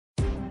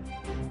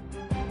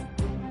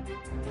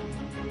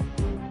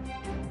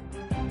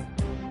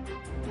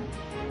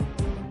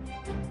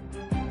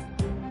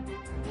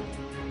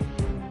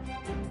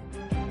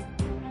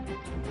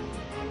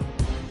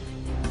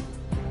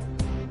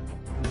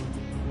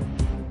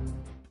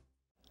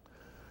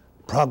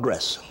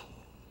progress.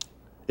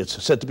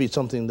 It's said to be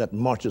something that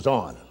marches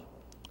on.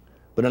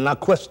 But in our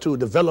quest to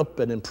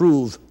develop and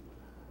improve,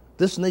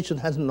 this nation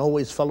hasn't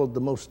always followed the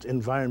most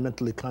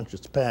environmentally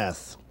conscious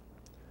path.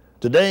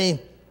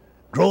 Today,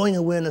 growing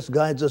awareness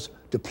guides us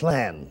to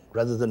plan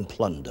rather than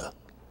plunder,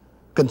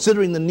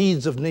 considering the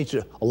needs of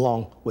nature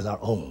along with our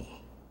own.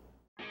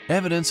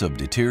 Evidence of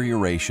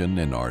deterioration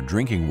in our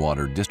drinking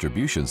water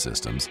distribution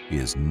systems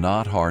is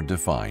not hard to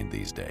find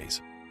these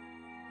days.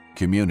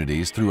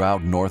 Communities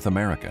throughout North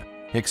America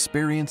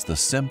experience the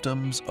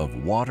symptoms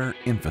of water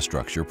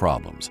infrastructure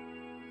problems: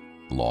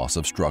 loss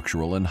of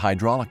structural and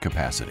hydraulic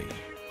capacity,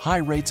 high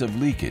rates of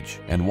leakage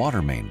and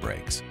water main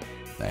breaks,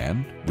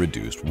 and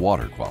reduced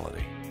water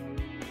quality.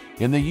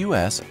 In the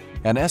U.S.,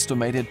 an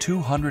estimated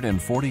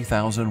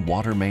 240,000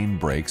 water main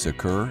breaks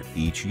occur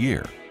each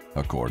year,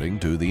 according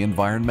to the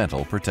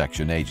Environmental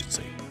Protection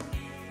Agency.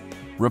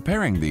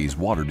 Repairing these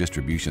water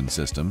distribution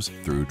systems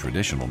through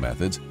traditional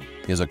methods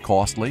is a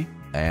costly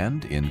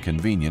and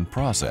inconvenient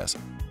process,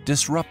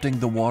 disrupting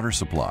the water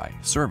supply,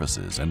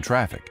 services, and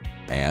traffic,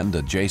 and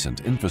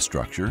adjacent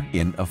infrastructure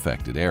in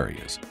affected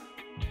areas.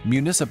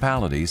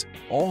 Municipalities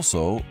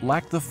also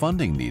lack the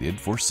funding needed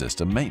for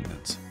system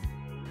maintenance.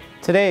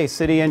 Today,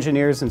 city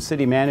engineers and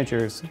city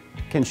managers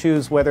can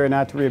choose whether or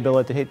not to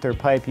rehabilitate their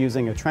pipe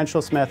using a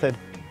trenchless method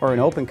or an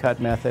open cut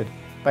method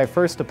by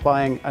first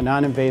applying a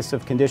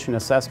non-invasive condition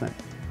assessment.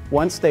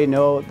 Once they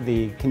know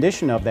the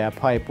condition of that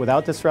pipe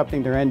without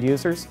disrupting their end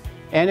users,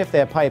 and if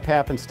that pipe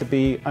happens to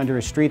be under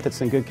a street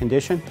that's in good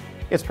condition,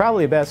 it's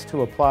probably best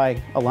to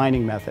apply a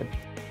lining method.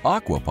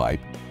 AquaPipe,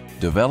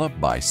 developed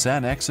by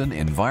Sanexon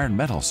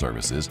Environmental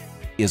Services,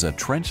 is a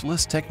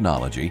trenchless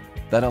technology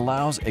that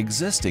allows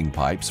existing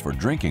pipes for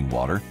drinking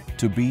water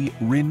to be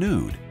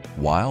renewed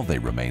while they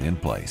remain in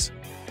place.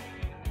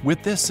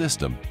 With this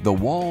system, the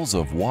walls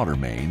of water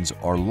mains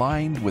are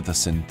lined with a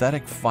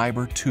synthetic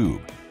fiber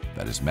tube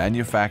that is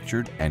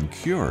manufactured and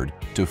cured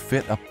to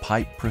fit a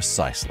pipe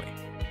precisely.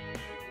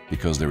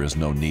 Because there is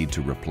no need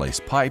to replace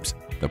pipes,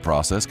 the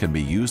process can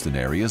be used in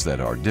areas that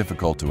are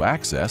difficult to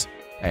access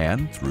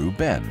and through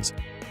bends.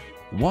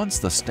 Once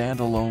the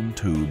standalone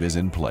tube is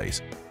in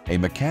place, a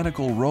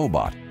mechanical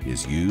robot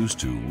is used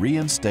to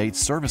reinstate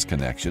service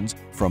connections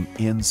from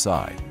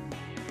inside.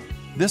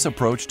 This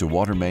approach to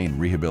water main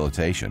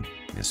rehabilitation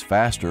is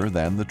faster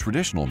than the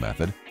traditional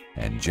method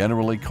and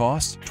generally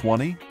costs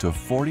 20 to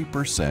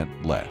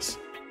 40% less.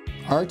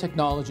 Our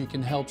technology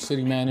can help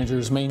city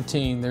managers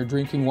maintain their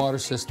drinking water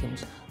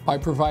systems by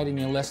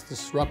providing a less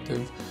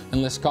disruptive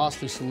and less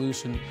costly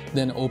solution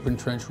than open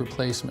trench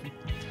replacement.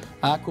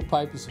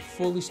 AquaPipe is a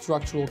fully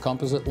structural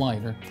composite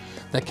liner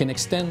that can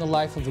extend the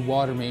life of the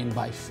water main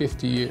by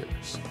 50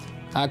 years.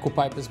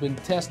 AquaPipe has been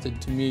tested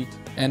to meet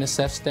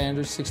NSF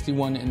Standard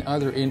 61 and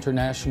other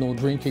international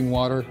drinking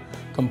water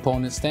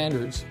component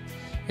standards.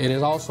 It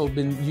has also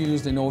been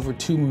used in over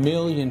 2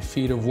 million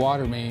feet of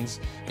water mains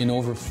in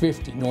over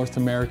 50 North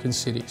American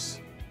cities.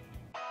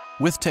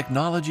 With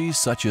technologies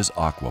such as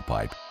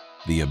AquaPipe,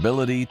 the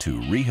ability to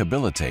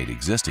rehabilitate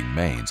existing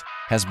mains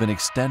has been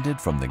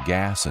extended from the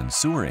gas and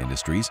sewer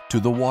industries to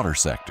the water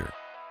sector.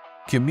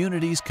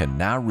 Communities can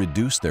now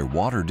reduce their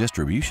water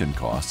distribution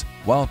costs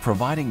while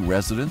providing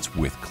residents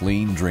with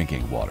clean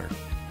drinking water.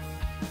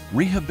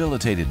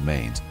 Rehabilitated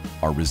mains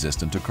are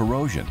resistant to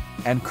corrosion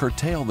and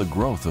curtail the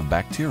growth of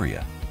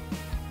bacteria.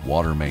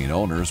 Water main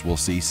owners will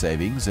see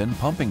savings in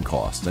pumping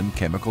costs and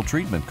chemical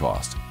treatment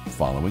costs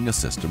following a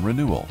system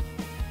renewal.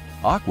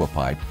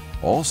 AquaPipe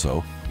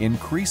also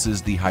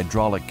increases the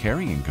hydraulic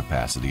carrying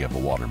capacity of a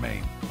water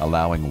main,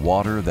 allowing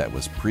water that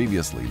was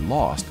previously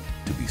lost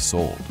to be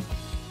sold.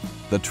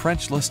 The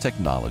trenchless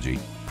technology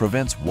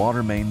prevents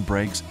water main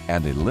breaks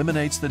and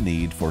eliminates the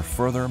need for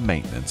further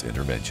maintenance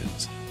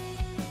interventions.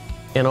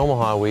 In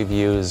Omaha, we've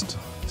used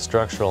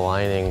structural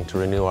lining to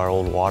renew our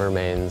old water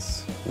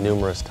mains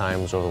numerous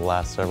times over the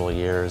last several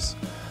years.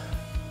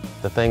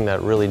 The thing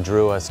that really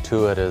drew us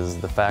to it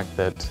is the fact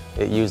that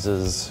it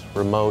uses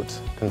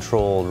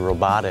remote-controlled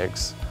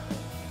robotics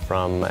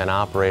from an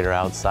operator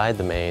outside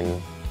the main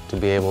to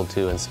be able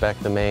to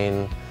inspect the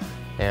main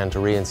and to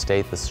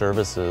reinstate the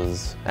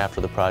services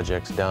after the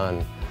project's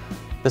done.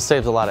 This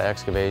saves a lot of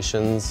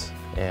excavations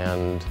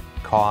and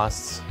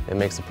costs. It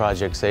makes the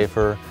project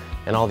safer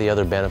and all the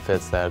other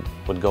benefits that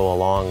would go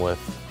along with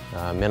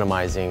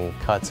minimizing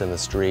cuts in the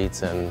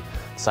streets and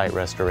site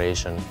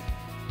restoration.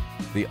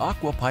 The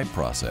AquaPipe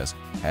process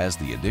has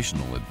the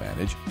additional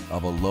advantage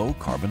of a low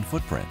carbon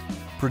footprint,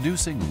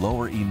 producing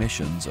lower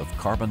emissions of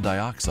carbon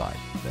dioxide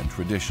than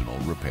traditional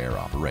repair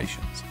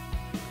operations.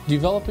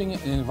 Developing an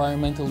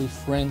environmentally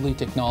friendly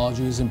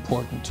technology is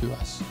important to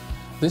us.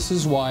 This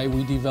is why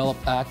we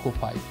developed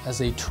AquaPipe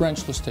as a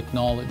trenchless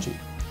technology.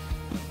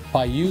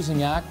 By using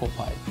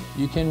AquaPipe,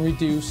 you can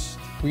reduce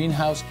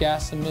greenhouse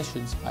gas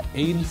emissions by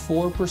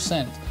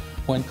 84%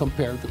 when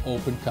compared to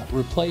open cut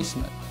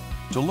replacement.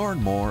 To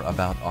learn more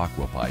about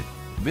AquaPipe,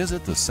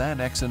 visit the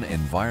Sanexon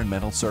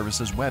Environmental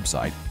Services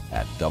website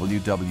at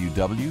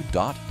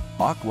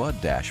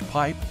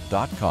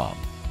www.aqua-pipe.com.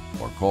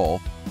 or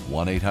call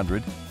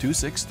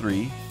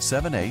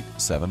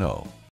 1-800-263-7870.